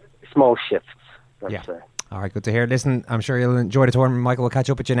are small shifts. Let's say. All right, good to hear. Listen, I'm sure you'll enjoy the tournament, Michael. We'll catch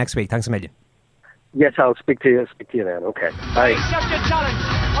up with you next week. Thanks a million. Yes, I'll speak to you then. Okay. Bye. Accept your challenge.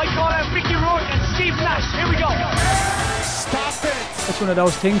 I call out Mickey Rourke and Steve Nash. Here we go. Stop it. It's one of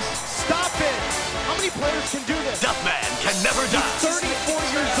those things. Stop it. How many players can do this? That man can never die. 34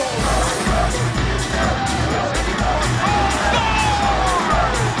 years old.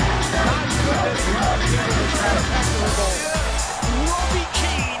 Robbie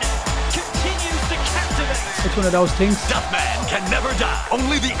Keane continues to captivate. It's one of those things. That man can never die.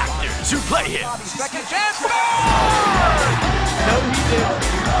 Only the actors who play him. Second chance. No, he didn't.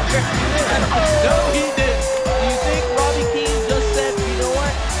 No, he didn't. Do you think Robbie Keane just said, you know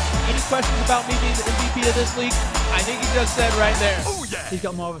what? Any questions about me being the MVP of this league? I think he just said right there. Oh, yeah. He's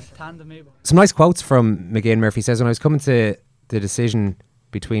got more of a hand than me. Some nice quotes from McGinn. Murphy says, when I was coming to the decision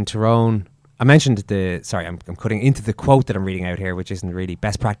between Tyrone... I mentioned I'm cutting into the quote that I'm reading out here, which isn't really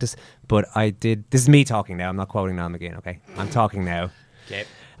best practice, but this is me talking now. I'm not quoting Niall McGinn, okay? I'm talking now. Okay.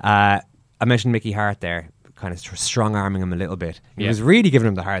 I mentioned Mickey Hart there, kind of strong-arming him a little bit. He was really giving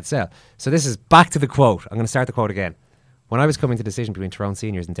him the hard sell. So this is back to the quote. I'm going to start the quote again. When I was coming to the decision between Tyrone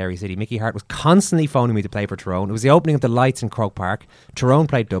Seniors and Derry City, Mickey Hart was constantly phoning me to play for Tyrone. It was the opening of the lights in Croke Park. Tyrone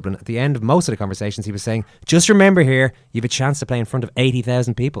played Dublin. At the end of most of the conversations, he was saying, just remember here, you have a chance to play in front of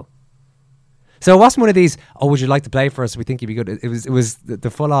 80,000 people. So it wasn't one of these, would you like to play for us? We think you'd be good. It was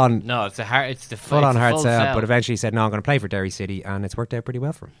the full on. No, it's the full on hard sell. But eventually he said, no, I'm going to play for Derry City, and it's worked out pretty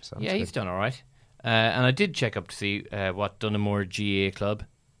well for him. So yeah, he's done all right. And I did check up to see what Dunamore GA club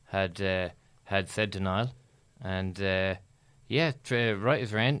had said to Niall, and right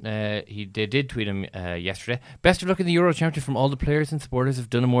as rain. They did tweet him yesterday. Best of luck in the Euro Championship from all the players and supporters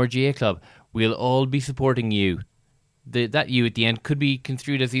of Dunamore GA club. We'll all be supporting you. That you at the end could be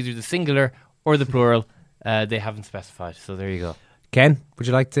construed as either the singular or the plural. They haven't specified, so there you go. Ken, would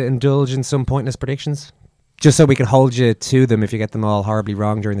you like to indulge in some pointless predictions? Just so we can hold you to them if you get them all horribly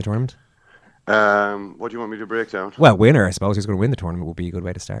wrong during the tournament. What do you want me to break down? Well, winner, I suppose. Who's going to win the tournament would be a good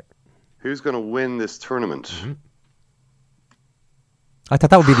way to start. Who's going to win this tournament? Mm-hmm. I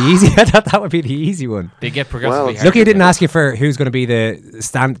thought that would be the easy one. They get progressively harder. Look, he didn't ask you for who's going to be the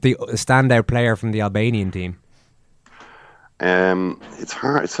standout player from the Albanian team. It's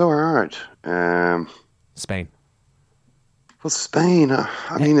hard. It's so hard. Spain. Well, Spain.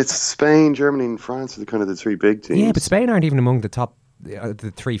 I mean, it's Spain, Germany, and France are kind of the 3 big teams. Yeah, but Spain aren't even among the top,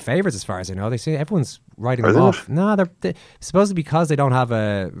 the 3 favourites as far as I know. They say everyone's writing them off. No, they're supposedly because they don't have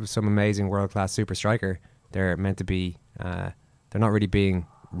some amazing world class super striker. They're meant to be. They're not really being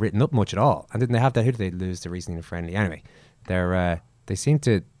written up much at all. And didn't they have that? Who did they lose to recently in a friendly? Anyway, they seem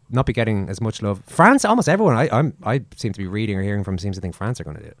to not be getting as much love. France, almost everyone I seem to be reading or hearing from seems to think France are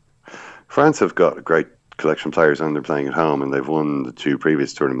going to do it. France have got a great collection of players and they're playing at home, and they've won the 2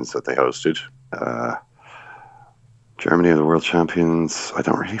 previous tournaments that they hosted. Germany are the world champions. I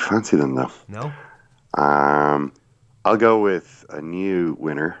don't really fancy them though. No. I'll go with a new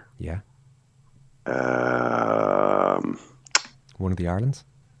winner. Yeah. One of the Irelands?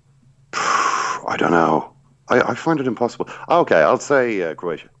 I don't know. I find it impossible. Okay, I'll say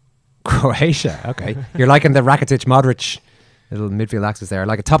Croatia. Croatia, okay. You're liking the Rakitic, Modric little midfield axis there.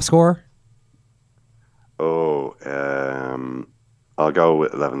 Like a top scorer? Oh, I'll go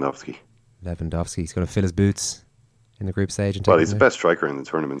with Lewandowski. Lewandowski's going to fill his boots in the group stage. And well, he's the best striker in the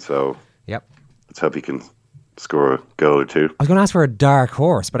tournament, so yep. Let's hope he can score a goal or two. I was going to ask for a dark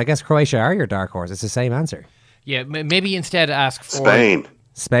horse, but I guess Croatia are your dark horse. It's the same answer. Yeah, maybe instead ask for... Spain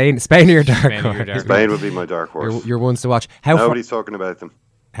are your dark horse. Spain would be my dark horse. Your ones to watch. Nobody's talking about them.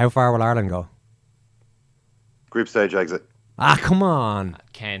 How far will Ireland go? Group stage exit. Ah, come on.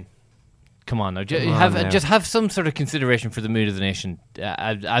 Ken. Come on now. Just have some sort of consideration for the mood of the nation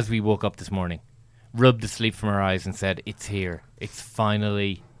as we woke up this morning. Rubbed the sleep from our eyes and said, it's here. It's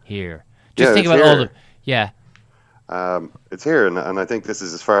finally here. Just think about all the... Yeah. It's here, and I think this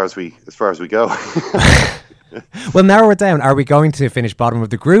is as far as we go. Well, narrow it down. Are we going to finish bottom of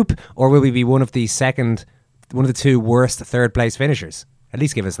the group, or will we be one of the two worst third place finishers? At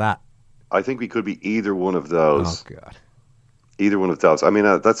least give us that. I think we could be either one of those. Oh God. Either one of those. I mean,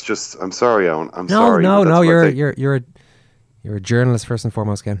 that's just. I'm sorry, Owen. sorry. No. You're a journalist first and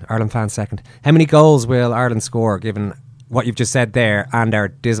foremost. Again, Ireland fan second. How many goals will Ireland score, given what you've just said there, and our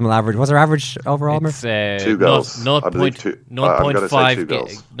dismal average? What's our average overall? It's 2 goals.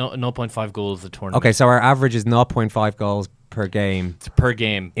 0.5 goals a tournament. Okay, so our average is 0.5 goals per game. It's per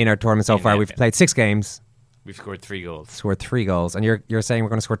game in our tournament so far. We've played 6 games. We've scored 3 goals. And you're saying we're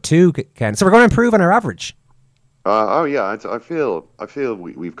going to score 2, Ken. So we're going to improve on our average. I feel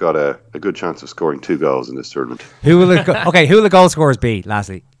we've got a good chance of scoring 2 goals in this tournament. Who will the goal scorers be?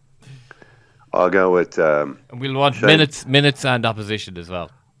 Lastly, I'll go with. And we'll want minutes and opposition as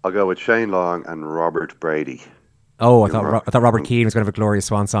well. I'll go with Shane Long and Robert Brady. Oh, I thought Robert Keane was going to have a glorious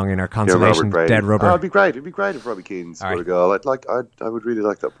swan song in our consolation dead rubber. It'd be great. It'd be great if Robbie Keane scored a goal. I would really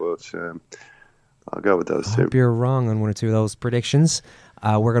like that, but I'll go with those two. I hope you're wrong on one or two of those predictions.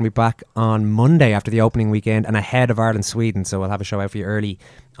 We're going to be back on Monday after the opening weekend and ahead of Ireland-Sweden, so we'll have a show out for you early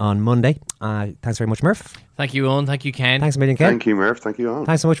on Monday. Thanks very much, Murph. Thank you, Owen. Thank you, Ken. Thanks a million, Ken. Thank you, Murph. Thank you, Owen.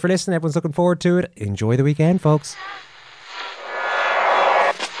 Thanks so much for listening. Everyone's looking forward to it. Enjoy the weekend, folks.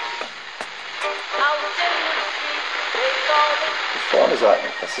 Which one is that?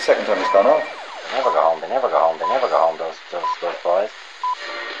 That's the second time it's gone off. They never go home, those boys.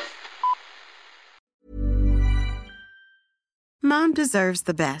 Mom deserves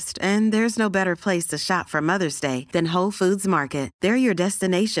the best, and there's no better place to shop for Mother's Day than Whole Foods Market. They're your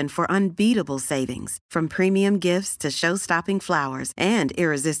destination for unbeatable savings, from premium gifts to show-stopping flowers and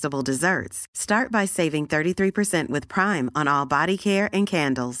irresistible desserts. Start by saving 33% with Prime on all body care and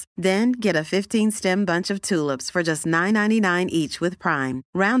candles. Then get a 15-stem bunch of tulips for just $9.99 each with Prime.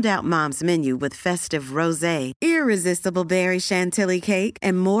 Round out Mom's menu with festive rosé, irresistible berry chantilly cake,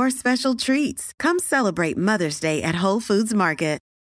 and more special treats. Come celebrate Mother's Day at Whole Foods Market.